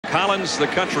Collins, the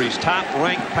country's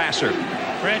top-ranked passer.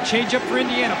 Brad, change up for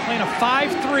Indiana, playing a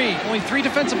 5-3. Only 3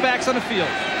 defensive backs on the field.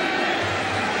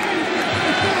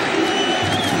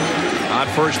 On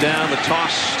first down, the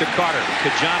toss to Carter.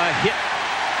 Kajana hit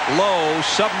low,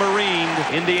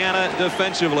 submarined Indiana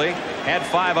defensively. Had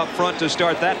 5 up front to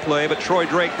start that play, but Troy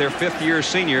Drake, their 5th-year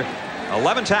senior,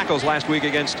 11 tackles last week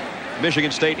against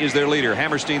Michigan State, is their leader.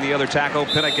 Hammerstein the other tackle.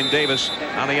 Pinnock and Davis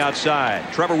on the outside.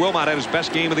 Trevor Wilmot had his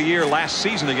best game of the year last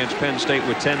season against Penn State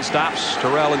with 10 stops.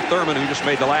 Terrell and Thurman, who just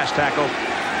made the last tackle.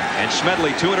 And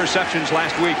Smedley, 2 interceptions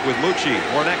last week with Mucci,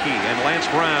 Warnecki, and Lance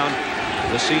Brown,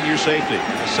 the senior safety.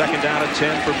 A second down at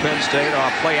 10 for Penn State.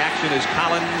 Off play action as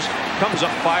Collins comes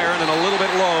up firing and a little bit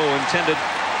low, intended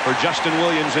for Justin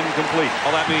Williams, incomplete.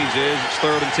 All that means is it's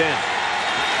 3rd and 10.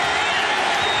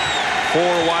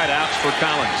 4 wideouts for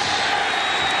Collins.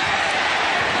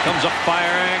 Comes up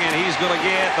firing, and he's going to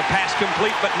get the pass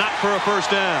complete, but not for a first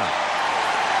down.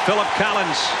 Philip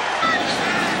Collins.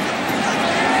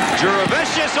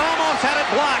 Juravicius almost had it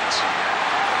blocked.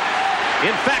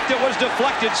 In fact, it was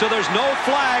deflected, so there's no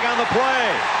flag on the play.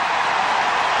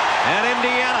 And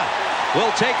Indiana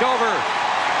will take over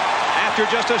after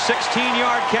just a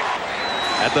 16-yard kick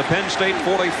at the Penn State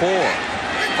 44.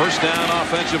 First down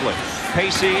offensively.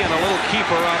 Pacey and a little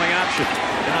keeper on the option.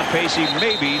 John Pacey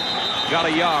maybe got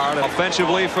a yard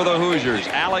offensively for the Hoosiers.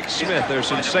 Alex Smith, their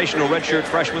sensational redshirt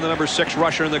freshman, the number 6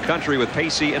 rusher in the country with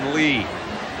Pacey and Lee.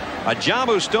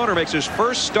 Ajamu Stoner makes his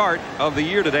first start of the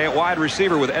year today at wide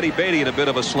receiver with Eddie Beatty in a bit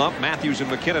of a slump. Matthews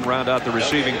and McKinnon round out the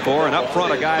receiving corps. And up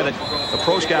front, a guy that the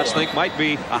pro scouts think might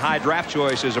be a high draft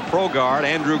choice is a pro guard,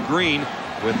 Andrew Green,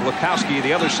 with Lukowski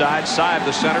the other side, Saib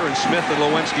the center, and Smith and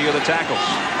Lewinsky are the tackles.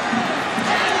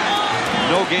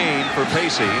 No gain for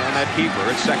Pacey on that keeper.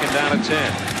 It's second down at 10.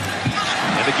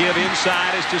 And the give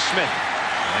inside is to Smith.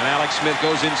 And Alex Smith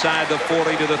goes inside the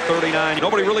 40 to the 39.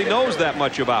 Nobody really knows that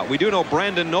much about. We do know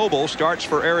Brandon Noble starts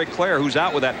for Eric Clare, who's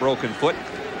out with that broken foot.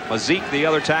 Mazik, the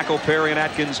other tackle, Perry and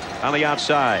Atkins on the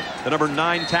outside. The number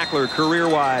 9 tackler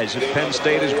career-wise at Penn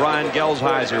State is Brian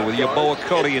Gelsheiser with Yaboa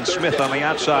Cody and Smith on the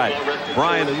outside.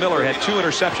 Brian Miller had 2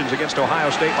 interceptions against Ohio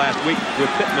State last week with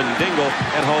Pittman, Dingle,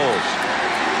 and Holes.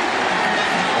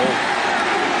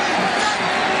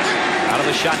 Out of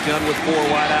the shotgun with 4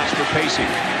 wideouts for Pacey.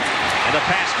 And the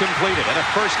pass completed. And a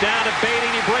first down to Beatty,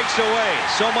 and he breaks away.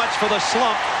 So much for the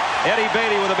slump. Eddie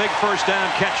Beatty with a big first down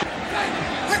catch.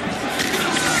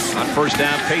 On first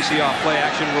down, Pacey off play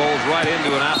action rolls right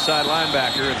into an outside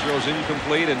linebacker and throws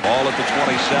incomplete, and ball at the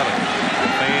 27.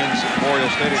 The fans at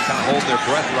Memorial Stadium kind of hold their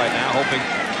breath right now, hoping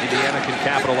Indiana can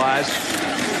capitalize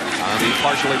on the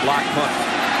partially blocked punt.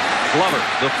 Glover,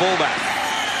 the fullback.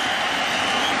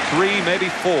 3, maybe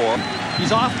 4.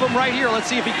 He's off him right here. Let's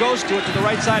see if he goes to it to the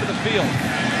right side of the field.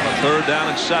 On a 3rd down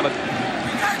and 7.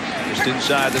 Just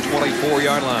inside the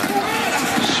 24-yard line.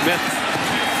 Smith.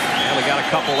 And we got a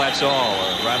couple, that's all.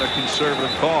 A rather conservative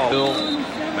call. Bill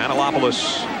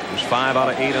Manilopoulos, who's 5 out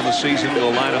of 8 on the season,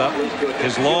 will line it up.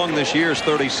 His long this year is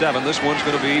 37. This one's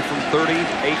going to be from 38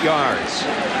 yards.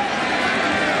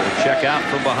 We'll check out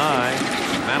from behind.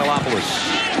 Manilopoulos.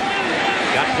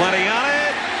 Got plenty on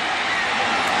it.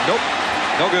 Nope.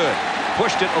 No good.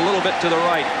 Pushed it a little bit to the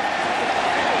right.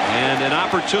 And an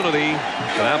opportunity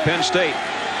for now Penn State.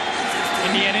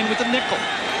 Indiana in with the nickel.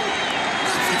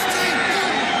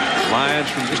 Lions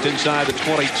from just inside the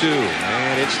 22.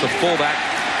 And it's the fullback,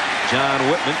 John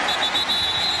Whitman.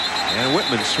 And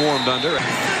Whitman swarmed under.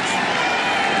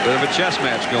 Bit of a chess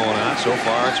match going on. So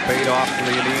far it's paid off for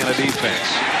the Indiana defense.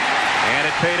 And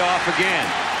it paid off again.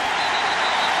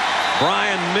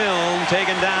 Brian Milne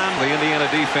taken down. The Indiana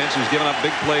defense has given up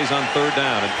big plays on 3rd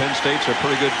down, and Penn State's a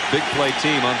pretty good big play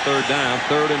team on 3rd down.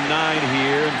 3rd and 9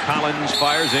 here, and Collins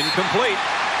fires incomplete.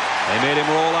 They made him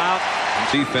roll out. And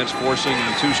defense forcing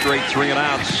 2 straight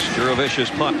 3-and-outs. Juravicius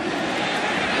punt.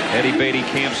 Eddie Beatty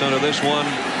camps under this one.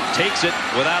 Takes it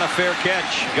without a fair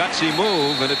catch. Gutsy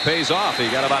move, and it pays off. He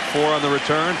got about 4 on the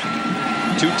return.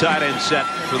 2 tight end set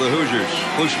for the Hoosiers.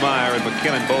 Klusmeyer and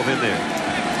McKinnon both in there.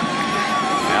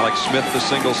 Alex Smith the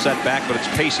single setback, but it's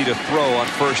Pacey to throw on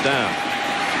first down.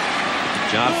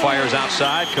 John fires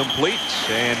outside, complete,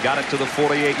 and got it to the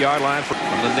 48-yard line from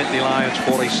the Nittany Lions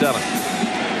 47.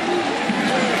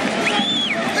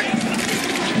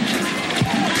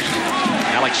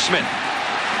 Alex Smith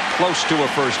close to a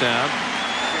first down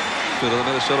to the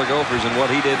Minnesota Gophers, and what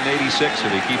he did in '86,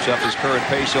 if he keeps up his current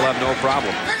pace, he'll have no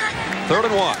problem.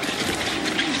 3rd and 1.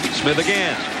 Smith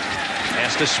again.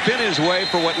 Has to spin his way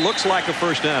for what looks like a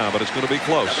first down, but it's going to be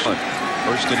close.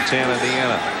 1st and 10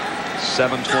 Indiana.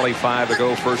 7:25 to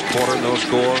go first quarter, no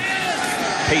score.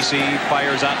 Pacey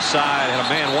fires outside, had a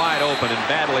man wide open and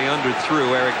badly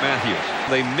underthrew Eric Matthews.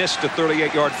 They missed a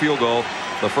 38-yard field goal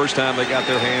the first time they got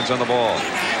their hands on the ball.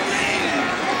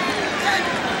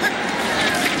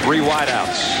 3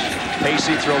 wideouts.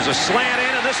 Pacey throws a slant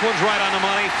in, and this one's right on the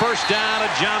money. First down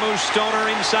at Jamu Stoner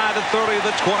inside the 30 of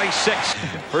the 26.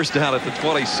 First down at the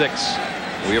 26.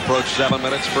 We approach 7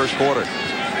 minutes, first quarter.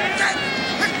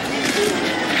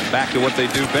 Back to what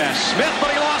they do best. Smith,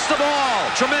 but he lost the ball.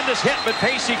 Tremendous hit, but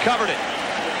Pacey covered it.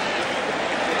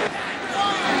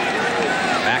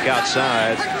 Back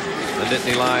outside the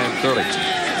Nittany line 30.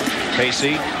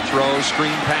 Pacey throws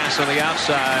screen pass on the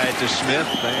outside to Smith,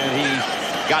 and he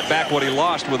got back what he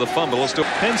lost with a fumble.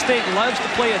 Penn State loves to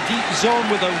play a deep zone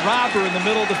with a robber in the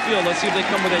middle of the field. Let's see if they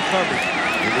come with a coverage.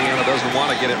 Indiana doesn't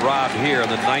want to get it robbed here in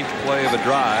the 9th play of a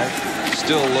drive.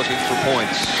 Still looking for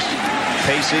points.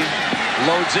 Pacey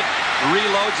loads it,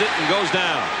 reloads it, and goes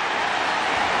down.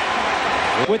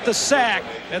 With the sack,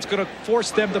 that's going to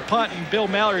force them to punt, and Bill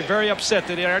Mallory very upset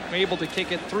that they aren't able to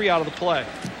kick it 3 out of the play.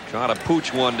 Trying to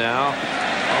pooch one now.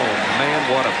 Oh man,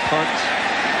 what a punt.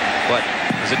 But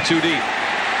is it too deep?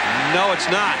 No, it's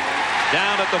not.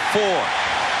 Down at the 4.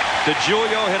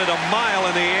 DeGiulio hit it a mile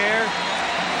in the air.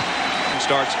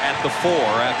 Starts at the 4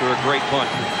 after a great punt.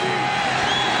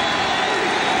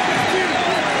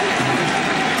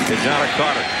 John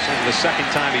Carter, the second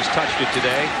time he's touched it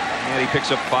today, and he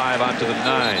picks up 5 onto the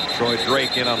 9. Troy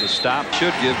Drake in on the stop.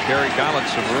 Should give Kerry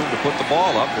Collins some room to put the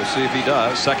ball up. We'll see if he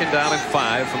does. Second down and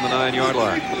 5 from the 9-yard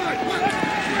line.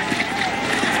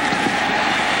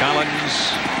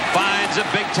 Collins finds a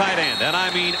big tight end, and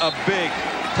I mean a big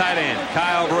tight end.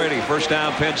 Kyle Brady, first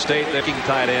down Penn State, the king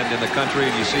tight end in the country,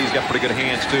 and you see he's got pretty good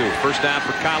hands too. First down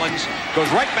for Collins,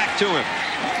 goes right back to him.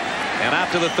 And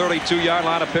after the 32-yard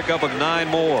line, a pickup of 9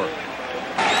 more.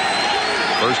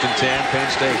 First and 10, Penn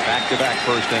State, back-to-back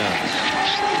first downs.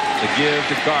 The give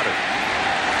to Carter.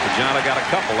 Pajana got a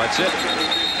couple, that's it.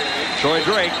 Troy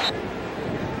Drake.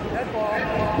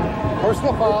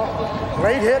 Personal foul,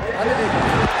 great hit underneath.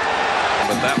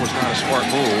 But that was not a smart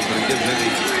move, but he gives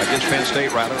against Penn State,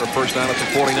 rather, a first down at the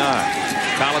 49.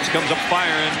 Collins comes up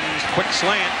firing, quick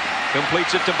slant,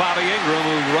 completes it to Bobby Ingram,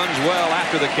 who runs well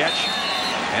after the catch.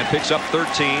 And picks up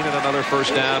 13 and another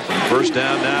first down. First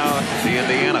down now at the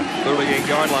Indiana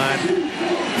 38-yard line. 3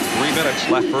 minutes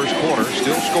left first quarter.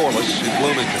 Still scoreless in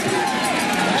Bloomington.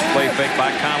 This play fake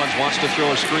by Collins, wants to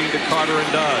throw a screen to Carter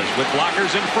and does, with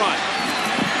blockers in front.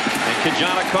 And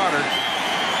Kijana Carter,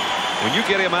 when you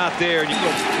get him out there, and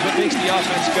what makes the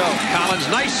offense go?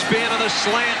 Collins, nice spin on the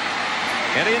slant.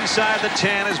 And inside the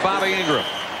 10 is Bobby Ingram.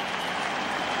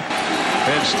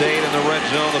 Penn State in the red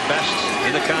zone, the best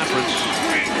in the conference.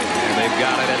 And they've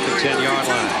got it at the 10-yard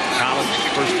line. Collins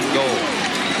first and goal.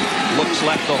 Looks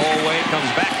left the whole way, comes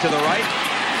back to the right,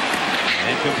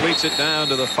 and completes it down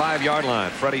to the 5-yard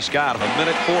line. Freddie Scott,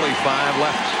 1:45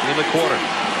 left in the quarter.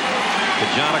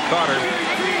 Kijana Carter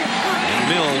and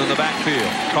Milne in the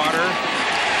backfield. Carter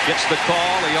gets the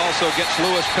call. He also gets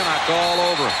Lewis Pinnock all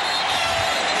over him.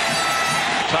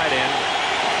 Tight end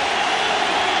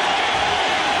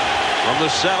from the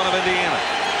 7 of Indiana.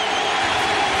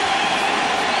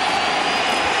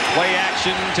 Play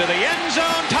action to the end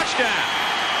zone, touchdown.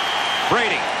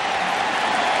 Brady.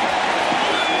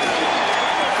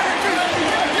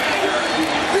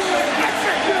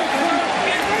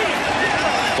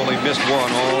 Only missed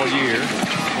one all year.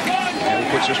 And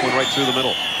he puts this one right through the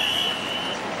middle.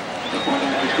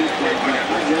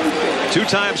 2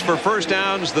 times for first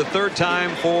downs, the 3rd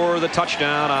time for the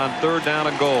touchdown on 3rd down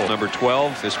and goal. Number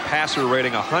 12, his passer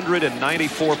rating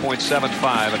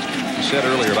 194.75. And you said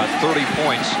earlier, about 30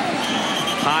 points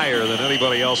higher than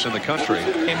anybody else in the country.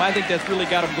 I think that's really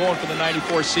got him going for the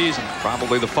 94 season.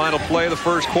 Probably the final play of the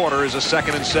first quarter is a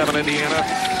 2nd and 7 Indiana,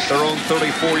 their own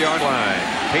 34-yard line.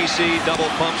 Pacey double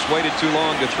pumps, waited too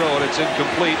long to throw it. It's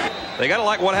incomplete. They got to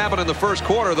like what happened in the first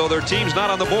quarter, though their team's not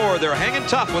on the board. They're hanging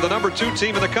tough with the number 2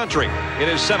 team in the country. It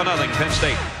is 7-0 Penn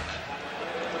State.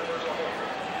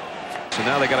 So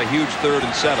now they got a huge 3rd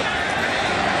and 7.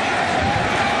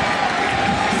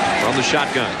 From the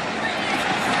shotgun.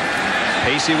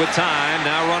 Pacey with time,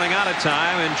 now running out of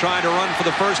time and trying to run for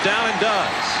the first down, and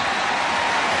does.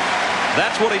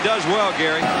 That's what he does well,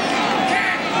 Gary.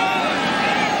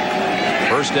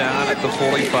 First down at the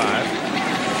 45.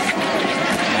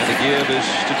 And the give is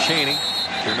to Chaney.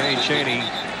 Jermaine Chaney.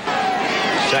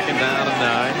 2nd down and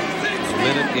 9. A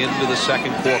minute into the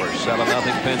second quarter. 7-0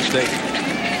 Penn State.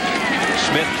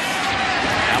 Smith.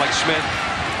 Alex Smith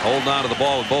holding on to the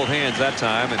ball with both hands that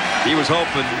time. And he was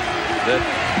hoping that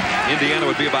Indiana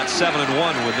would be about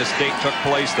 7-1 when this date took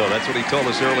place, though. That's what he told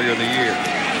us earlier in the year.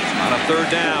 On a third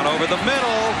down over the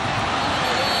middle.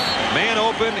 Man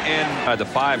open, and the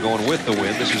 5 going with the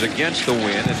wind. This is against the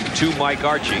wind, and to Mike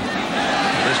Archie.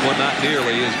 This one not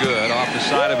nearly as good. Off the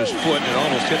side of his foot, and it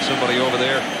almost hit somebody over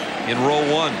there in row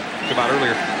 1. About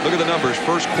earlier. Look at the numbers.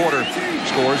 First quarter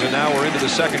scores, and now we're into the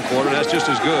second quarter. That's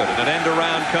just as good. And an end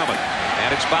around coming.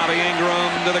 And it's Bobby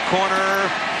Ingram to the corner.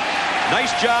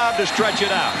 Nice job to stretch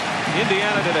it out.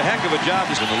 Indiana did a heck of a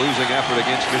job in the losing effort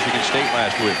against Michigan State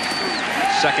last week.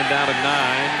 Second down and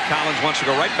 9. Collins wants to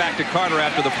go right back to Carter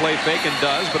after the play fake, and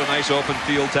does, but a nice open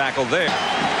field tackle there.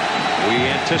 We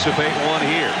anticipate one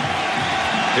here.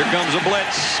 Here comes a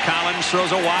blitz. Collins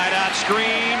throws a wide out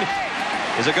screen.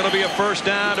 Is it going to be a first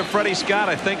down to Freddie Scott?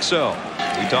 I think so.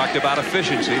 We talked about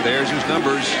efficiency. There's his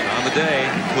numbers on the day,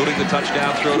 including the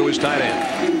touchdown throw to his tight end.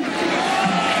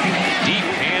 Deep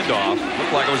handoff.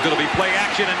 Looked like it was going to be play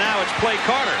action, and now it's play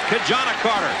Carter. Kajana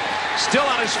Carter still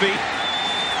on his feet.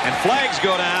 And flags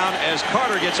go down as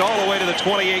Carter gets all the way to the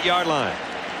 28-yard line.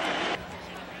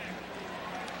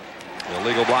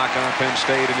 Illegal block on Penn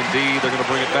State, and indeed they're going to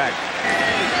bring it back.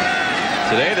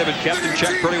 Today they've been kept in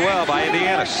check pretty well by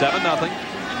Indiana. 7-0.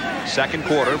 Second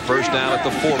quarter, first down at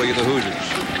the 40 of the Hoosiers.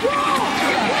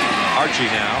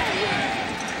 Archie now.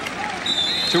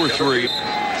 2 or 3.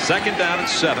 Second down at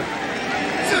 7.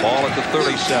 Ball at the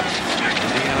 37.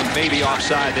 Indiana maybe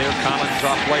offside there. Collins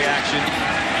off play action.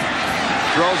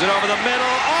 Throws it over the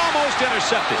middle, almost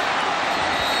intercepted.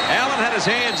 Allen had his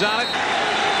hands on it.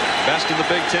 Best in the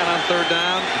Big Ten on third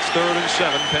down. It's 3rd and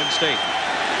 7, Penn State.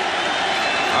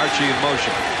 Archie in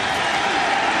motion.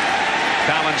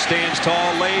 Collins stands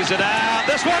tall, lays it out.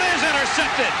 This one is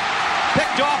intercepted.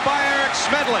 Picked off by Eric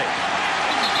Smedley.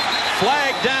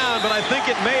 Flag down, but I think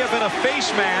it may have been a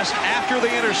face mask after the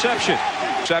interception.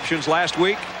 Interceptions last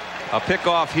week. A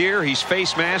pickoff here. He's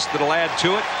face masked. That'll add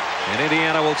to it. And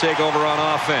Indiana will take over on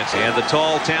offense. And the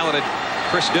tall, talented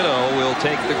Chris Ditto will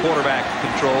take the quarterback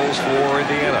controls for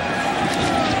Indiana.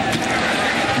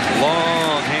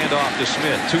 Long handoff to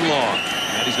Smith. Too long.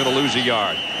 And he's going to lose a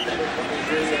yard.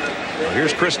 Well,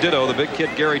 here's Chris Ditto, the big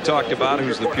kid Gary talked about,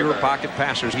 who's the pure pocket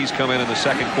passer. He's come in the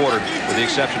second quarter, with the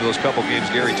exception of those couple games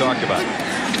Gary talked about.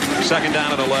 Second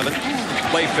down at 11.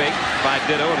 Play fake by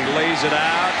Ditto, and he lays it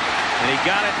out. And he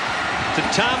got it to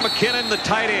Tom McKinnon, the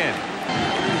tight end.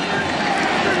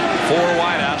 4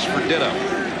 wideouts for Ditto.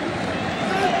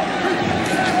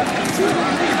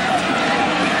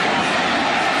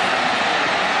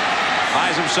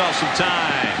 Buys himself some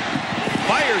time.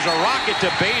 Fires a rocket to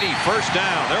Beatty. First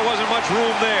down. There wasn't much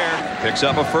room there. Picks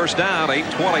up a first down.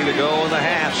 8:20 to go in the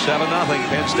half. 7-0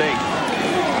 Penn State.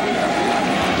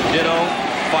 Ditto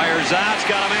fires out. It's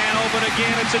got a man open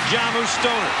again. It's a Jamu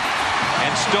Stoner.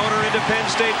 And Stoner into Penn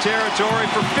State territory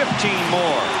for 15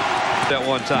 more. At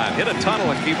one time. Hit a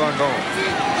tunnel and keep on going.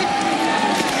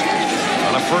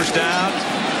 On a first down,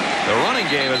 the running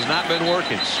game has not been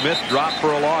working. Smith dropped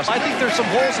for a loss. I think there's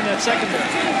some holes in that secondary.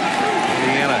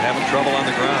 Indiana having trouble on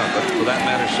the ground, but for that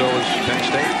matter, so is Penn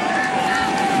State.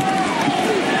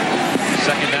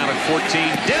 Second down at 14.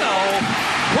 Ditto.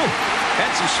 Whew.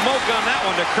 Had some smoke on that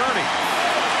one to Kearney.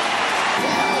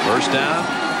 First down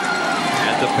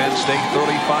at the Penn State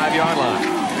 35-yard line.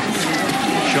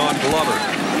 Sean Glover.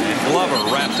 And Glover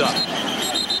wrapped up.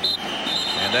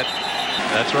 And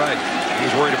that's right. He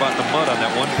was worried about the mud on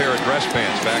that one pair of dress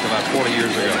pants back about 40 years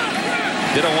ago.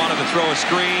 Ditto wanted to throw a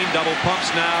screen. Double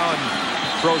pumps now and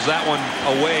throws that one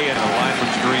away in a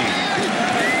lineman's dream.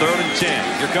 3rd and 10.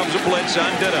 Here comes a blitz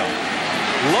on Ditto.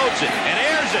 Loads it and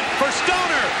airs it for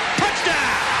Stoner.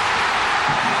 Touchdown!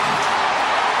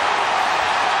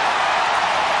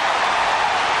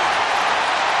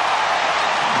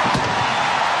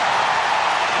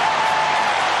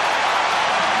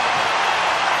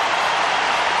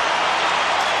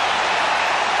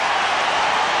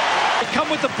 Come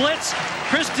with the blitz.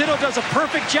 Chris Ditto does a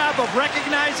perfect job of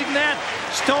recognizing that.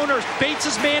 Stoner baits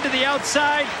his man to the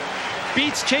outside,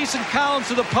 beats Jason Collins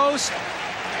to the post,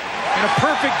 and a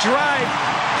perfect drive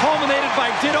culminated by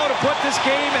Ditto to put this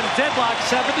game at a deadlock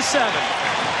 7-7.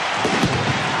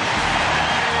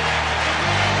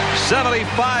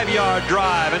 75-yard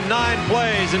drive and 9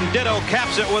 plays, and Ditto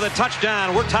caps it with a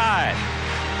touchdown. We're tied.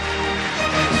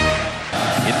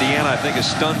 Indiana, I think,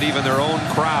 has stunned even their own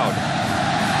crowd.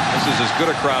 This is as good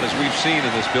a crowd as we've seen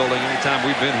in this building anytime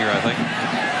we've been here, I think.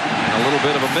 And a little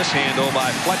bit of a mishandle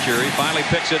by Fletcher. He finally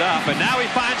picks it up, and now he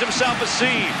finds himself a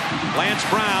seam. Lance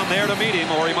Brown there to meet him,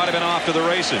 or he might have been off to the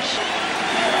races.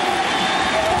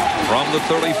 From the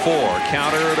 34,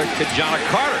 counter to Kajana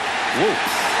Carter. Woo,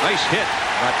 nice hit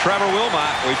by Trevor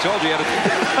Wilmot. We told you had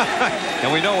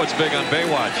and we know what's big on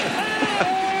Baywatch.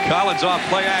 Collins off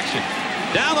play action.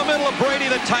 Down the middle of Brady,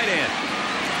 the tight end.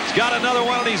 He's got another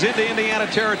one, and he's into Indiana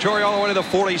territory all the way to the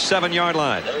 47-yard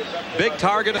line. Big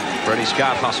target. Freddie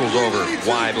Scott hustles over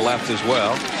wide left as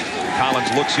well.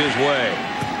 Collins looks his way.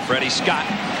 Freddie Scott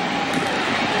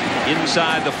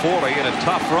inside the 40 in a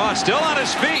tough run. Still on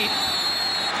his feet.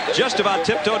 Just about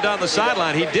tiptoed down the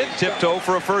sideline. He did tiptoe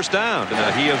for a first down.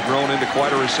 He has grown into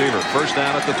quite a receiver. First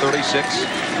down at the 36.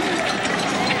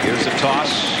 Here's the toss.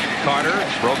 Carter,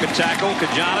 broken tackle.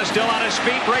 Kajana still on his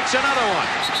feet, breaks another one.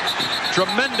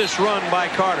 Tremendous run by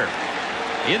Carter.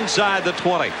 Inside the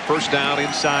 20. First down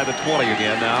inside the 20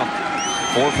 again now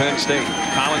for Penn State.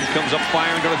 Collins comes up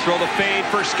firing, going to throw the fade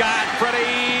for Scott.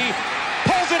 Freddie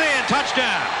pulls it in.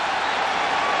 Touchdown.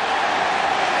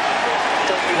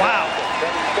 Wow.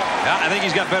 Yeah, I think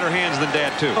he's got better hands than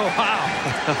Dad, too. Oh, wow.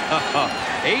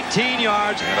 18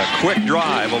 yards and a quick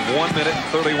drive of 1 minute and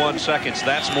 31 seconds.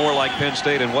 That's more like Penn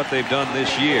State and what they've done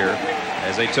this year,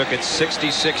 as they took it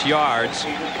 66 yards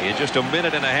in just a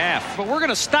minute and a half. But we're going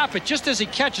to stop it just as he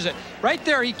catches it. Right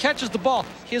there, he catches the ball.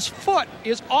 His foot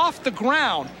is off the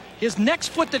ground. His next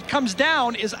foot that comes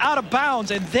down is out of bounds,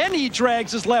 and then he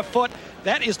drags his left foot.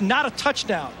 That is not a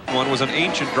touchdown. One was an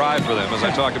ancient drive for them, as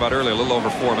I talked about earlier, a little over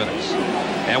 4 minutes.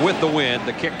 And with the wind,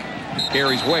 the kick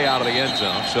carries way out of the end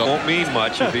zone, so it won't mean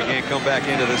much if he can't come back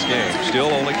into this game.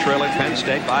 Still only trailing Penn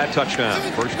State by a touchdown.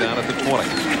 First down at the 20.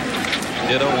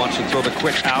 Ditto wants to throw the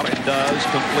quick out and does.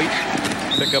 Complete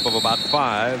pickup of about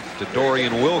 5 to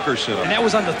Dorian Wilkerson. And that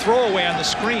was on the throwaway on the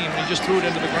screen, and he just threw it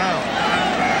into the ground.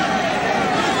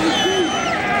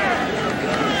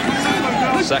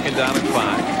 Second down and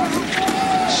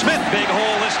 5. Smith, big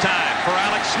hole this time for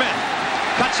Alex Smith.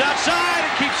 Cuts outside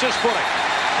and keeps his footing.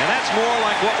 And that's more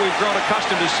like what we've grown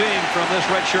accustomed to seeing from this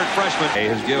redshirt freshman. He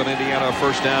has given Indiana a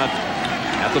first down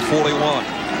at the 41.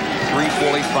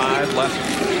 3:45 left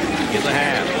in the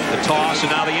half. The toss,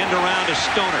 and now the end around to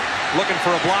Stoner. Looking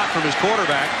for a block from his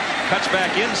quarterback. Cuts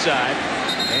back inside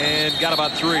and got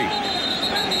about 3.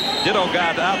 Ditto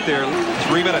got out there.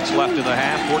 3 minutes left in the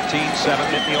half. 14-7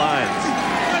 Nittany Lions.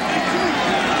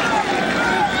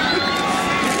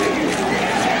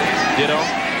 Ditto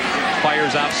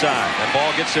fires outside. That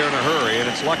ball gets there in a hurry, and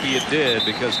it's lucky it did,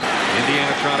 because Indiana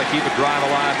trying to keep a drive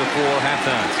alive before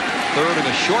halftime. Third and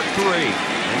a short 3.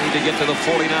 They need to get to the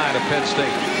 49 of Penn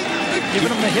State.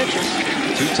 Giving them the hitches.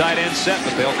 2 tight ends set,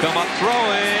 but they'll come up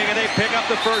throwing, and they pick up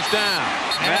the first down.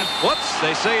 And whoops,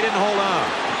 they say he didn't hold on.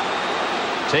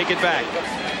 Take it back.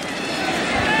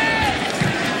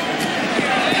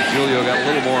 Julio got a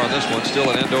little more on this one.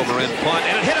 Still an end-over-end punt,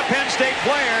 and it hit a Penn State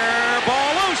player.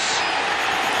 Ball loose.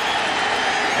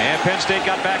 And Penn State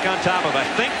got back on top of it. I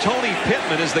think Tony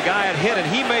Pittman is the guy it hit, and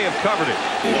he may have covered it.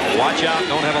 Watch out.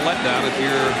 Don't have a letdown if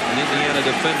you're an Indiana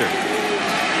defender.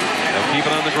 They'll keep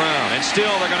it on the ground. And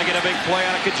still, they're going to get a big play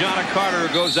out of Kajana Carter,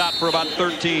 who goes out for about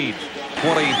 13.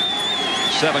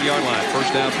 27-yard line.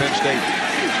 First down, Penn State.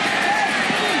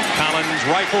 Collins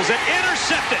rifles it.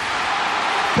 Intercepted.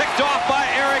 Picked off by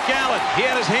Eric Allen. He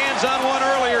had his hands on one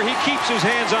earlier. He keeps his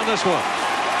hands on this one.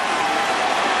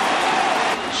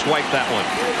 Swipe that one.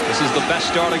 This is the best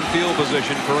starting field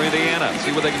position for Indiana. See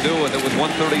what they can do with it. With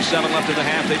 1:37 left in the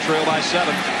half, they trail by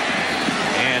 7.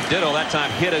 And Ditto that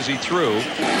time hit as he threw.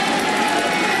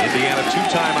 Indiana 2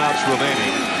 timeouts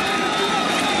remaining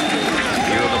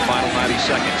here in the final 90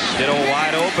 seconds. Ditto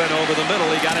wide open over the middle.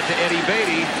 He got it to Eddie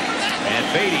Beatty. And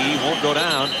Beatty won't go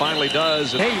down. Finally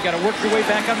does. Hey, you got to work your way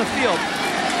back on the field.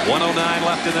 1:09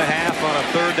 left in the half on a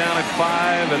 3rd down and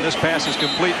 5, and this pass is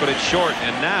complete, but it's short.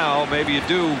 And now maybe you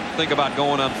do think about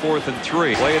going on 4th and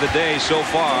 3. Play of the day so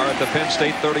far at the Penn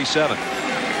State 37.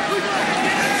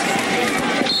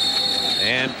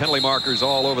 And penalty markers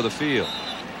all over the field.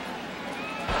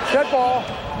 Dead ball.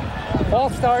 Ball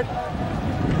start.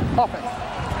 Offense.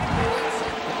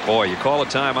 Boy, you call a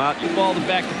timeout. You balled it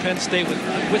back to Penn State with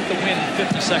the win,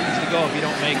 50 seconds to go if you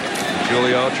don't make it.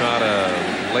 Julio trying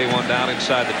to lay one down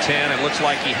inside the 10. It looks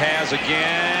like he has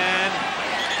again.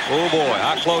 Oh boy,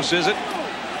 how close is it?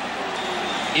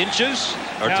 Inches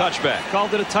or touchback?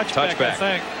 Called it a touchback, I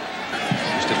think.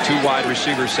 Just a 2 wide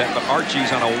receiver set, but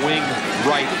Archie's on a wing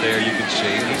right there, you can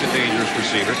see. He's a dangerous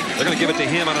receiver. They're going to give it to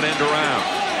him on an end around.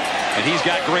 And he's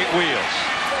got great wheels.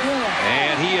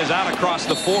 And he is out across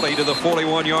the 40 to the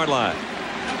 41-yard line.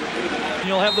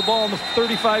 You'll have the ball on the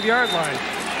 35-yard line.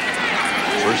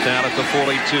 First down at the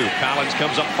 42. Collins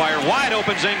comes up, fire wide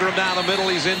open. Ingram down the middle.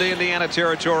 He's into Indiana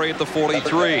territory at the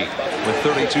 43. With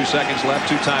 32 seconds left,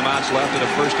 2 timeouts left, and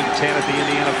a 1st and 10 at the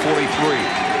Indiana 43.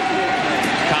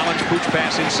 Collins pooch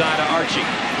pass inside to Archie.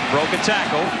 Broke a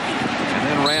tackle and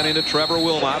then ran into Trevor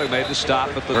Wilmot, who made the stop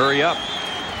at the hurry up.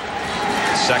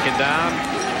 Second down.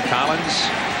 Collins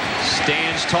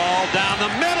Stands tall down the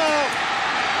middle.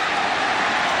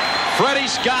 Freddie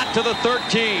Scott to the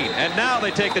 13. And now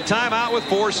they take the timeout with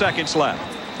 4 seconds left.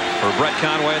 For Brett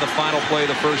Conway, the final play of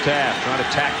the first half. Trying to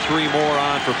tack 3 more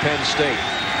on for Penn State.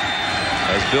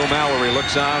 As Bill Mallory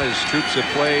looks on, his troops have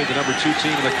played the #2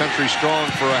 team in the country strong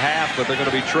for a half, but they're going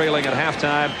to be trailing at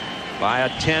halftime by a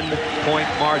 10-point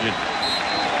margin.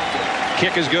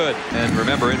 Kick is good. And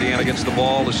remember, Indiana gets the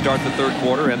ball to start the third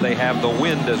quarter, and they have the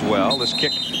wind as well. This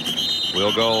kick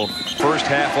will go first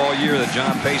half all year that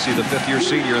John Pacey, the 5th-year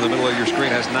senior in the middle of your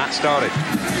screen, has not started.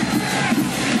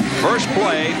 First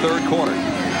play, third quarter.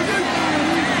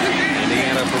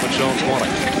 Indiana from its own 20.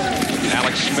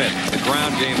 Alex Smith. The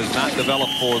ground game has not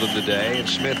developed for them today, and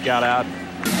Smith got out.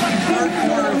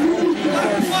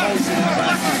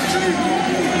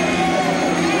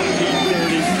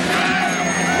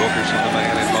 Wilkerson, the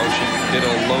man in motion.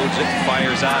 Ditto loads it,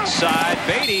 fires outside.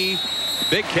 Beatty.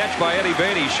 Big catch by Eddie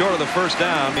Beatty, short of the first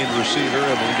down. In receiver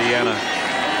of Indiana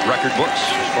record books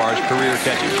as far as career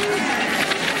catches.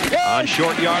 On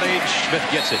short yardage, Smith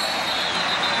gets it.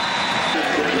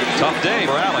 Tough day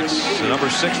for Alex, the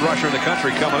 #6 rusher in the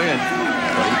country coming in,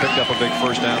 but he picked up a big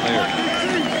first down there.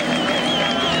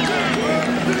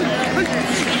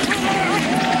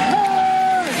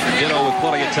 Ditto with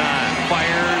plenty of time,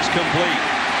 fires complete.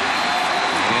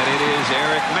 And it is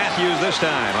Eric Matthews this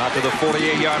time out to the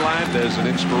 48-yard line as an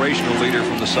inspirational leader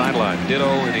from the sideline.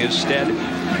 Ditto in his stead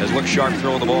has looked sharp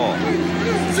throwing the ball.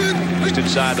 Just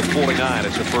inside the 49,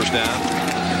 it's the first down.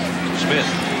 Smith,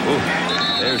 ooh.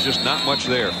 There's just not much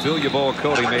there. Phil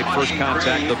Yeboah-Cody made first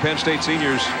contact. The Penn State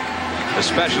seniors,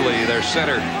 especially their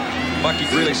center, Bucky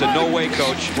Greeley, said, "No way,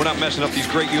 coach. We're not messing up these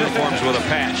great uniforms with a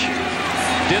patch."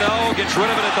 Ditto gets rid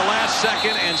of it at the last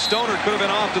second, and Stoner could have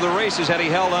been off to the races had he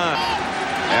held on.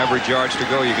 Average yards to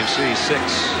go, you can see 6.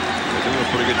 They're doing a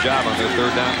pretty good job on their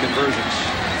third down conversions.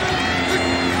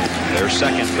 Their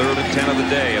second, 3rd and 10 of the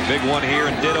day. A big one here,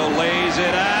 and Ditto lays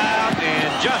it out, and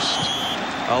just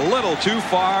a little too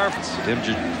far.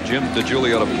 Jim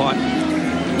DiGiulio to punt.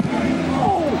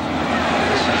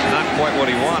 This is not quite what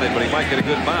he wanted, but he might get a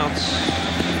good bounce.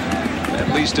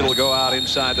 At least it'll go out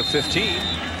inside the 15.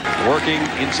 Working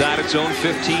inside its own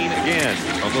 15 again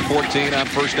on the 14 on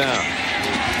first down.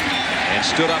 And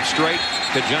stood up straight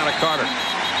to John Carter.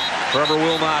 Trevor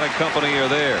Wilmot and company are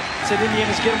there. Said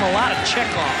Indiana's getting him a lot of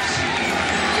checkoffs.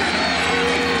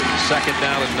 Second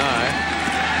down and 9.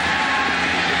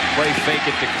 Play fake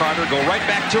it to Carter, go right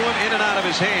back to him, in and out of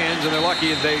his hands, and they're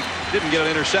lucky they didn't get it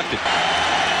intercepted.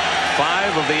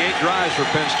 5 of the 8 drives for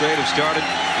Penn State have started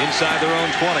inside their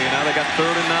own 20, and now they got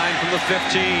 3rd and 9 from the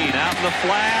 15. Out in the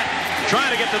flat,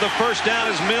 trying to get to the first down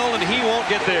is Mill, and he won't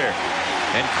get there.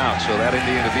 And out, so that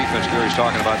Indiana defense Gary's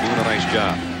talking about doing a nice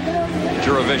job.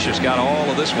 Juravicius got all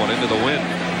of this one into the wind.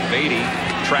 Beatty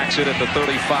tracks it at the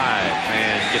 35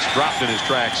 and gets dropped in his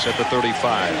tracks at the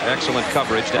 35. Excellent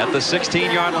coverage at the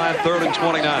 16-yard line, 3rd and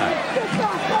 29.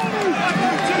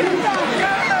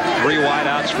 3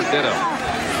 wideouts for Ditto.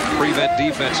 Prevent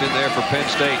defense in there for Penn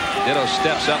State. Ditto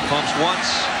steps up, pumps once,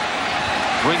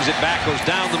 brings it back, goes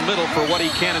down the middle for what he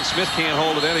can, and Smith can't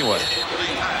hold it anyway.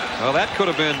 Well, that could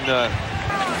have been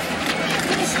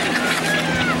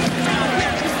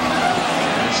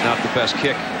it's not the best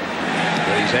kick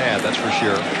that he's had, that's for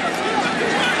sure.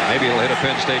 Maybe he'll hit a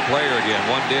Penn State player again.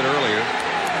 One did earlier.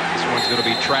 This one's going to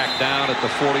be tracked down at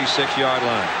the 46-yard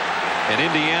line. And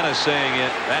Indiana saying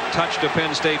it, that touched a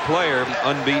Penn State player,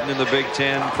 unbeaten in the Big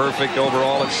Ten, perfect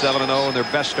overall at 7-0 in their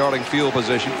best starting field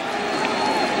position.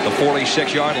 The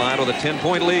 46-yard line with a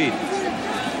 10-point lead.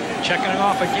 Checking it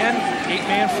off again,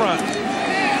 8-man front.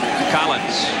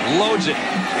 Collins loads it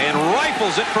and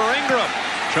rifles it for Ingram.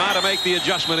 Trying to make the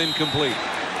adjustment incomplete.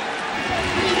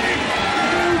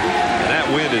 And that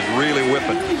wind is really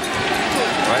whipping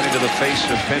right into the face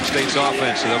of Penn State's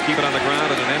offense. So they'll keep it on the ground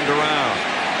and an end around.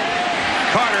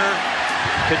 Carter,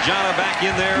 Kajana back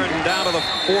in there and down to the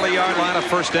 40-yard line, a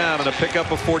first down and a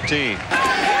pickup of 14.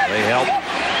 They help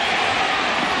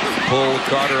pull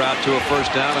Carter out to a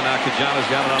first down, and now Kajana's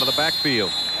got it out of the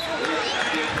backfield.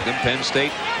 Then Penn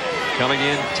State coming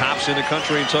in tops in the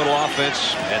country in total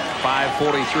offense at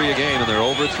 543 a game, and they're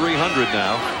over 300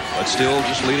 now, but still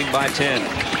just leading by 10.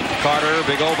 Carter,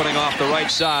 big opening off the right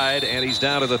side, and he's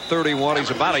down to the 31. He's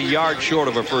about a yard short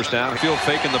of a first down. Field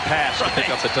faking the pass to pick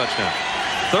up the touchdown.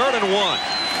 3rd and 1.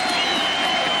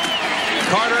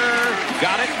 Carter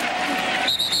got it.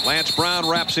 Lance Brown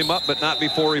wraps him up, but not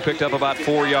before he picked up about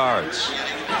 4 yards.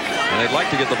 And they'd like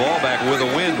to get the ball back with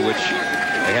a wind, which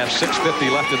they have 6:50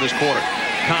 left in this quarter.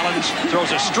 Collins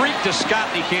throws a streak to Scott,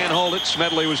 and he can't hold it.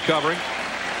 Smedley was covering.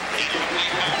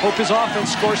 Hope his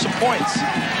offense scores some points.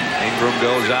 Ingram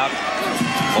goes out.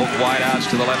 Both wideouts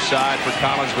to the left side for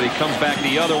Collins, but he comes back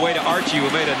the other way to Archie, who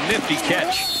made a nifty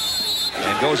catch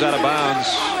and goes out of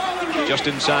bounds just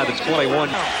inside the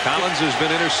 21. Collins has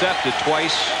been intercepted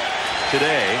twice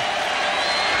today.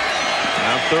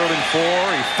 Now 3rd and 4.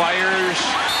 He fires,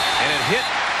 and it hit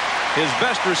his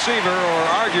best receiver, or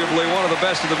arguably one of the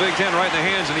best of the Big Ten, right in the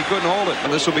hands, and he couldn't hold it.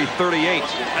 And this will be 38.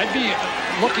 I'd be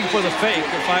looking for the fake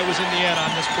if I was Indiana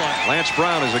on this play. Lance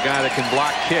Brown is a guy that can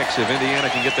block kicks if Indiana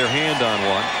can get their hand on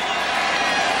one.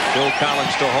 Bill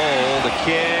Collins to hold. The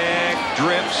kick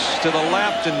drifts to the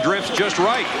left and drifts just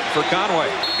right for Conway.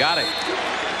 Got it.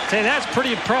 Say, that's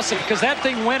pretty impressive, because that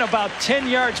thing went about 10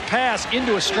 yards past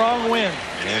into a strong wind.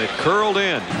 And it curled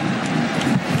in.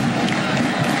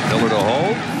 Miller to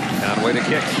hold. Conway to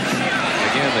kick.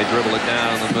 Again, they dribble it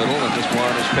down the middle, and this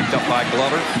one is picked up by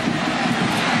Glover.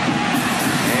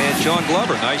 And Sean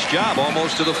Glover, nice job,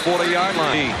 almost to the 40-yard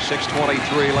line.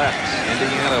 6:23 left.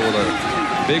 Indiana with a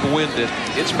big wind at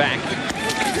its back.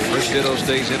 Chris Ditto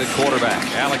stays in at quarterback.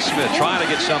 Alex Smith trying to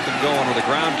get something going with the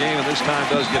ground game, and this time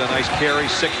does get a nice carry,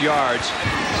 6 yards.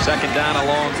 2nd down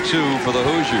along 2 for the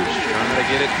Hoosiers. Trying to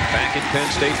get it back in Penn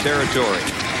State territory.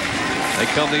 They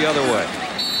come the other way.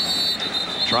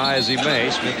 Try as he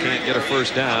may, Smith can't get a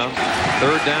 1st down.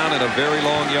 3rd down and a very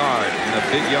long yard, and a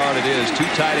big yard it is. 2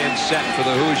 tight ends set for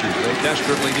the Hoosiers. They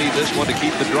desperately need this one to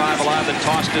keep the drive alive. The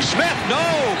toss to Smith. No!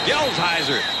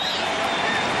 Gelsheiser.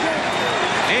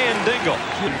 And Dingle.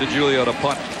 DeJulio to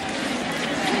punt.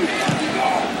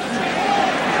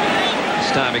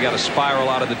 This time he got a spiral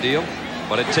out of the deal,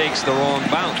 but it takes the wrong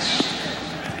bounce.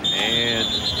 And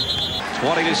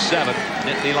 20-7.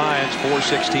 Nittany Lions,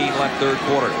 4:16 left 3rd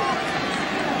quarter.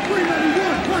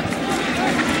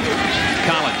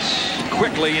 Collins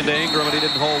quickly into Ingram, and he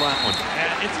didn't hold that one.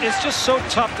 It's just so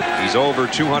tough. He's over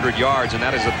 200 yards, and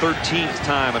that is the 13th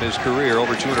time in his career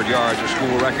over 200 yards, a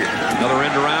school record. Another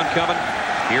end around coming.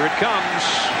 Here it comes.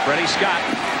 Freddie Scott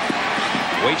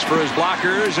waits for his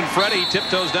blockers, and Freddie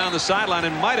tiptoes down the sideline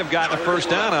and might have gotten a 1st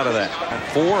down out of that.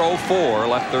 4:04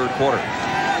 left 3rd quarter.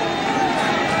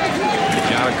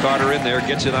 John Carter in there,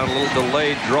 gets it on a little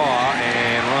delayed draw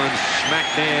and runs smack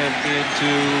dab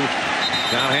into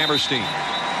John Hammerstein.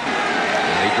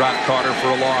 And they drop Carter for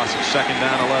a loss. It's 2nd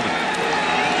down 11.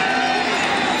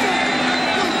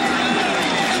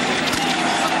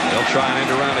 They'll try an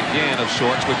end around again of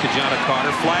sorts with Kajana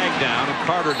Carter. Flag down, and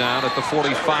Carter down at the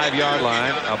 45-yard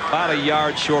line, about a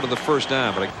yard short of the 1st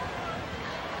down. But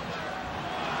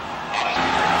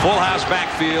full house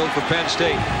backfield for Penn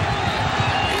State.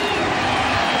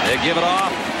 They give it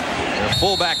off. Their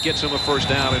fullback gets him a 1st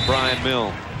down in Brian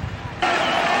Milne.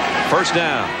 1st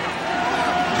down.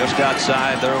 Just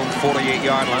outside their own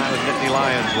 48-yard line with Nittany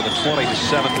Lions with a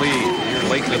 20-7 lead here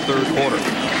late in the 3rd quarter.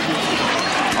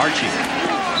 Archie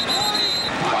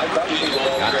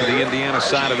got to the Indiana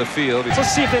side of the field.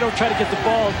 Let's see if they don't try to get the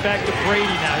ball back to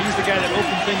Brady now. He's the guy that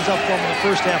opened things up for him in the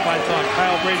 1st half, I thought.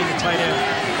 Kyle Brady, the tight end.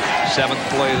 7th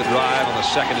play of the drive on the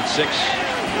 2nd and 6.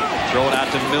 Throw it out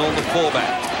to Milne, the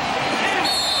fullback.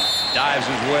 Dives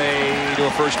his way to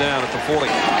a 1st down at the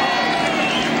 40.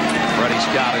 Freddie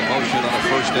Scott in motion on a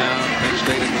 1st down. Penn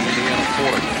State at the Indiana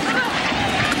 40.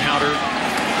 Counter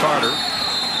Carter.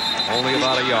 Only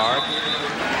about a yard.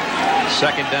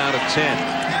 2nd down at 10.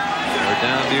 They're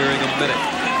down nearing a minute.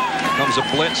 Comes a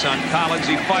blitz on Collins.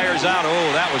 He fires out. Oh,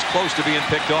 that was close to being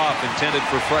picked off. Intended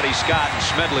for Freddie Scott, and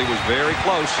Smedley was very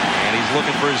close. And he's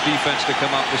looking for his defense to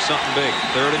come up with something big.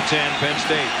 3rd and 10, Penn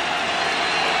State.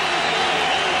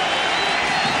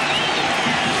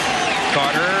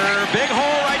 Carter, big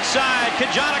hole right side.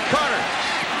 Kajana Carter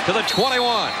to the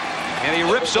 21. And he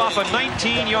rips off a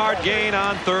 19-yard gain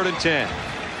on 3rd and 10.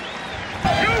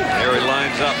 There he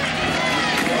lines up.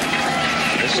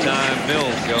 This time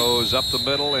Milne goes up the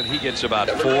middle, and he gets about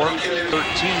 4.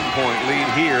 13-point lead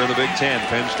here in the Big Ten.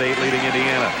 Penn State leading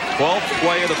Indiana. 12th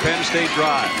play of the Penn State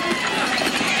drive.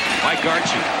 Mike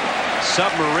Archie.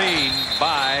 Submarine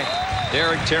by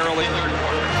Derek Terrell.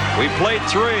 We played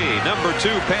 3. Number 2,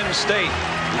 Penn State.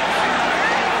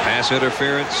 Pass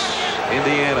interference,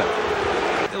 Indiana.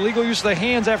 Illegal use of the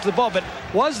hands after the ball, but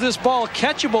was this ball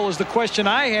catchable is the question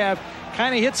I have.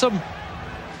 Kind of hits him.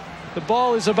 The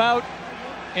ball is about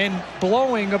and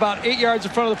blowing about 8 yards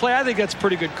in front of the play. I think that's a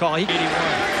pretty good call. 81. Now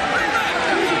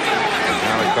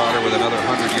Carter with another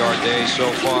 100-yard day so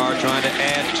far, trying to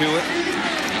add to it.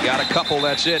 He got a couple,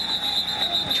 that's it.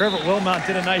 Trevor Wilmot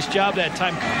did a nice job that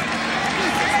time.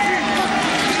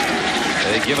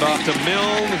 They give it off to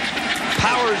Milne.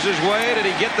 Powers his way. Did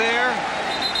he get there?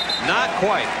 Not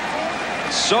quite.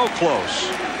 So close.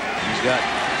 He's got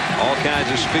all kinds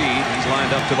of speed. He's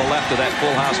lined up to the left of that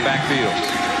full house backfield.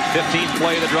 15th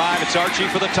play of the drive. It's Archie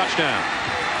for the touchdown.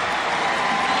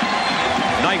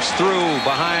 Knifes through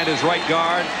behind his right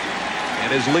guard.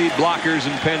 And his lead blockers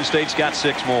in Penn State's got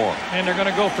 6 more. And they're going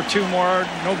to go for 2 more.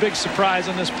 No big surprise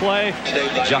on this play.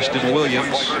 Justin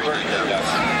Williams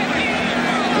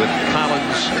with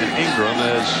Collins and Ingram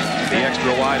as the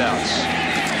extra wideouts.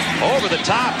 Over the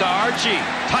top to Archie.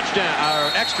 Touchdown, or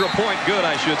extra point good,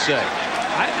 I should say.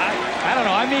 I don't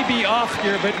know. I may be off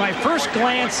here, but my first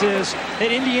glance is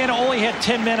that Indiana only had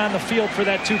 10 men on the field for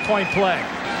that 2-point play.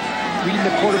 Reading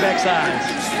the quarterback's eyes.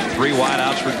 3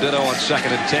 wideouts for Ditto on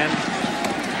 2nd and 10.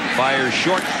 Fires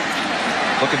short,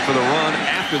 looking for the run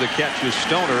after the catch is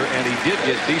Stoner, and he did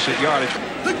get decent yardage.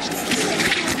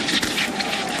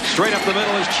 Straight up the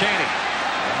middle is Chaney.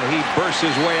 He bursts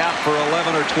his way out for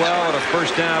 11 or 12 and a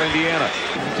first down, Indiana.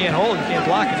 You can't hold, you can't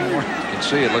block anymore. You can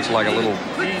see it looks like a little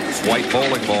white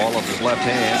bowling ball of his left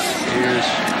hand. Here's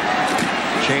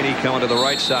Chaney coming to the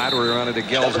right side. We're running to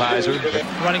Gelsheiser.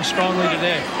 Running strongly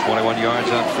today. 21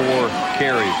 yards on 4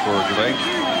 carries for Gervais.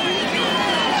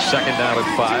 2nd down at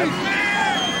 5.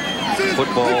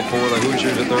 Football for the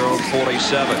Hoosiers at their own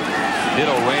 47.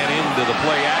 Ditto ran into the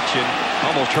play action,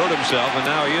 almost hurt himself, and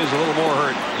now he is a little more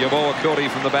hurt. Yeboah Cody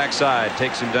from the backside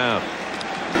takes him down.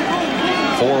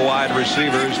 4 wide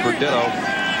receivers for Ditto.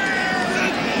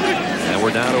 And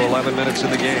we're down to 11 minutes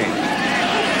in the game.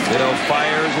 Ditto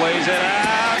fires, lays it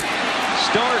out.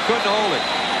 Stoner couldn't hold it.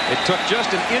 It took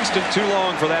just an instant too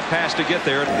long for that pass to get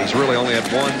there. He's really only had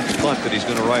 1 punt that he's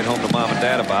going to write home to mom and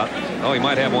dad about. Oh, he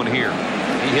might have one here.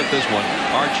 He hit this one.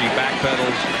 Archie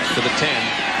backpedals to the 10.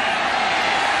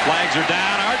 Flags are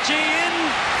down. Archie in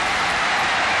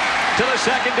to the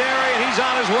secondary, and he's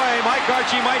on his way. Mike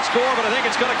Archie might score, but I think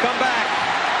it's going to come back.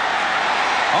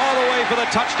 All the way for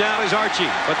the touchdown is Archie.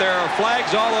 But there are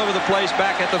flags all over the place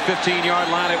back at the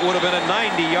 15-yard line. It would have been a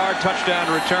 90-yard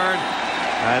touchdown return.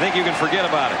 I think you can forget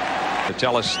about it. To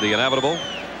tell us the inevitable.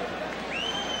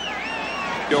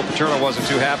 Joe Paterno wasn't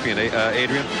too happy, and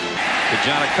Adrian. To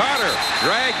Johnny Carter,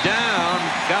 dragged down.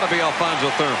 Got to be Alfonso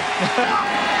Thurman.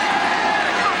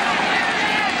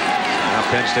 Now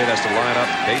Penn State has to line up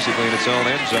basically in its own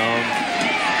end zone.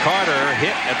 Carter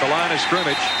hit at the line of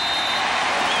scrimmage.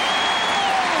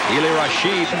 Eli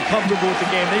Rashid. Comfortable with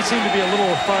the game. They seem to be a little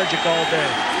lethargic all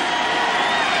day.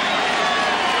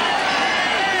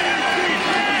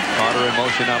 Carter in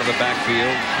motion out of the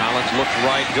backfield. Collins looks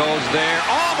right, goes there.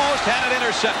 Almost had it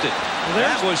intercepted. Well,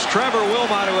 that was Trevor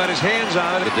Wilmot who had his hands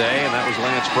on it today, and that was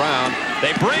Lance Brown.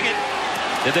 They bring it.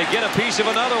 Did they get a piece of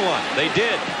another one? They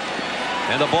did.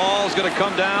 And the ball's going to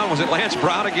come down. Was it Lance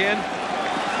Brown again?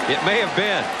 It may have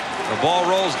been. The ball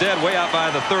rolls dead way out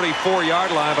by the 34-yard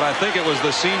line, but I think it was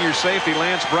the senior safety,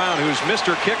 Lance Brown, who's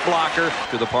Mr. Kick Blocker,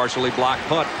 to the partially blocked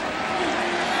punt.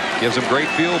 Gives them great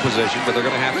field position, but they're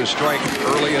going to have to strike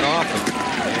early and often.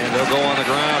 And they'll go on the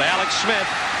ground. Alex Smith.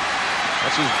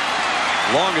 That's his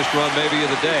longest run maybe of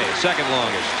the day. 2nd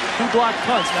longest. 2 blocked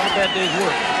punts. Not a bad day's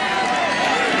work.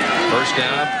 First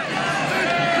down.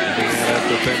 Indiana at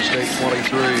the Penn State 23.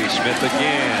 Smith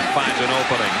again finds an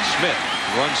opening. Smith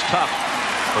runs tough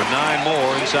for 9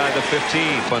 more inside the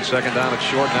 15. On 2nd down, it's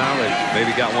short now. They've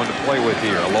maybe got one to play with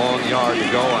here. A long yard to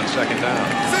go on 2nd down.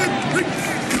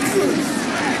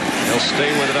 They'll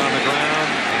stay with it on the ground,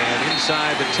 and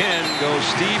inside the 10 goes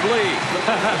Steve Lee.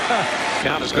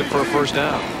 Count is good for a first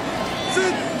down.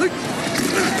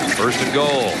 1st and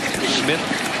goal. Smith,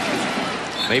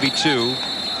 maybe 2.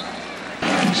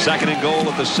 2nd and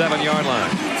goal at the 7-yard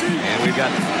line. And we've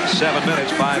got 7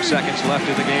 minutes, 5 seconds left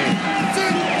in the game.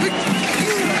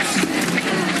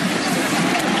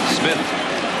 Smith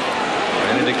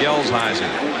ran into Gelsheiser.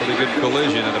 Pretty good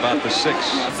collision at about the 6.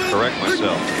 Correct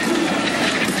myself.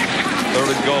 3rd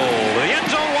and goal. The end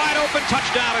zone wide open.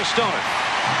 Touchdown is Stoner.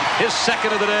 His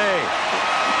 2nd of the day.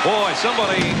 Boy,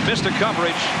 somebody missed a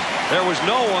coverage. There was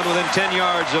no one within 10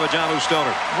 yards of a John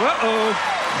Stoner. Uh-oh.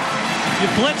 You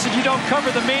blitz and you don't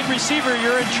cover the main receiver,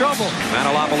 you're in trouble.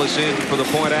 Manilopoulos in for the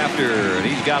point after, and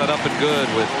he's got it up and good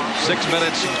with 6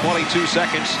 minutes and 22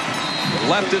 seconds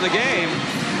left in the game.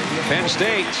 Penn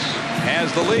State has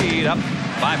the lead. Up.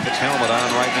 Puts helmet on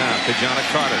right now. Kijana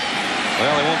Carter.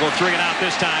 Well, they won't go 3 and out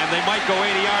this time. They might go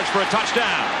 80 yards for a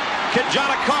touchdown.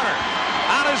 Kijana Carter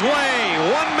on his way.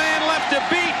 1 man left to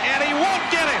beat, and he won't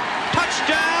get it.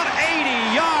 Touchdown, 80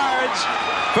 yards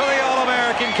for the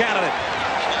All-American candidate.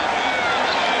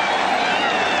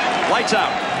 Lights out.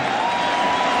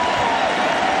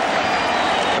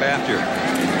 After.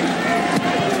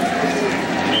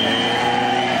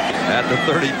 At the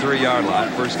 33-yard line.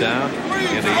 First down,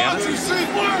 Indiana.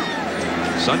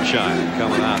 Sunshine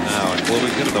coming out now in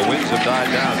Bloomington. The winds have died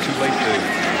down. Too late to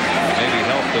maybe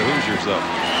help the Hoosiers, though.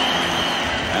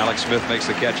 Alex Smith makes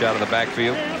the catch out of the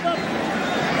backfield,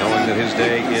 knowing that his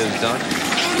day is done.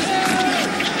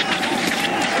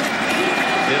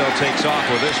 Ditto takes off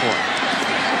with this one.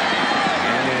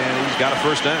 And he's got a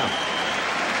first down.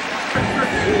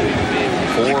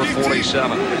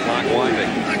 4:47, the clock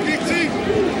winding.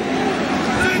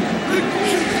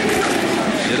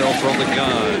 Ditto from the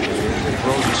gun.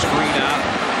 Throws a screen out.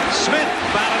 Smith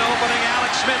found an opening.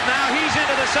 Alex Smith now he's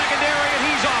into the secondary and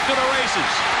he's off to the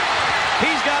races.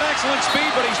 He's got excellent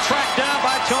speed, but he's tracked down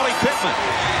by Tony Pittman.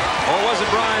 Or was it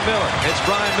Brian Miller? It's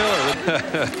Brian Miller.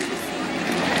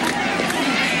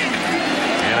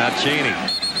 And Cheney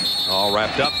all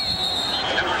wrapped up.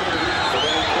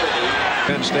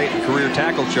 Penn State career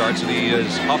tackle charts, and he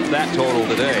is up that total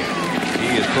today.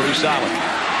 He is pretty solid.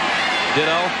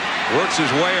 Ditto works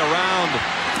his way around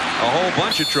a whole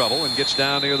bunch of trouble and gets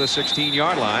down near the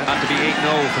 16-yard line. Not to be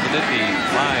 8-0 for the Nittany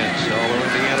Lions. So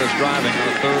Indiana's driving on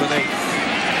a 3rd and 8.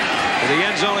 To the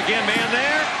end zone again, man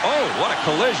there. Oh, what a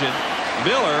collision.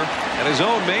 Miller and his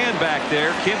own man back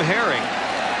there, Kim Herring.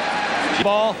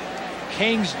 Ball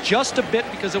hangs just a bit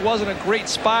because it wasn't a great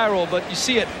spiral, but you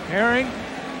see it. Herring.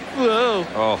 Whoa.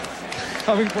 Oh.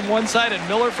 Coming from one side and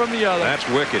Miller from the other. That's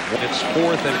wicked. It's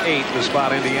 4th and 8, the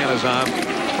spot Indiana's on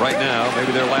right now.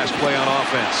 Maybe their last play on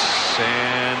offense.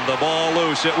 And the ball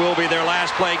loose. It will be their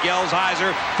last play.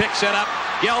 Gelsheiser picks it up.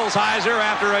 Gelsheiser,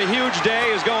 after a huge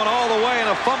day, is going all the way in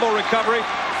a fumble recovery.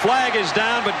 Flag is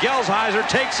down, but Gelsheiser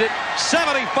takes it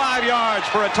 75 yards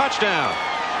for a touchdown.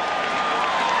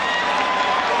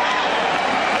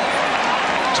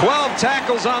 12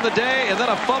 tackles on the day, and then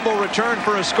a fumble return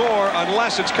for a score,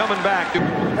 unless it's coming back.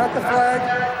 Got the flag.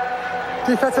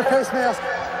 Defensive face mask.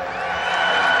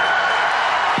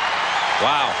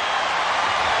 Wow.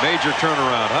 Major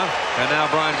turnaround, huh? And now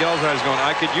Brian Gelsheiser is going,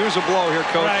 I could use a blow here,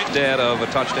 coach. Right. Instead of a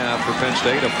touchdown for Penn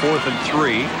State, a 4th and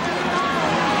 3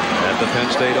 at the Penn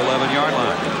State 11-yard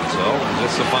line. So,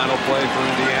 is this the final play for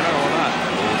Indiana or not?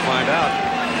 We'll find out.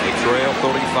 They trail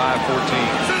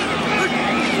 35-14.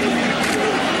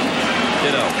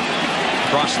 Ditto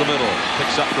across the middle,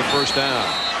 picks up the first down.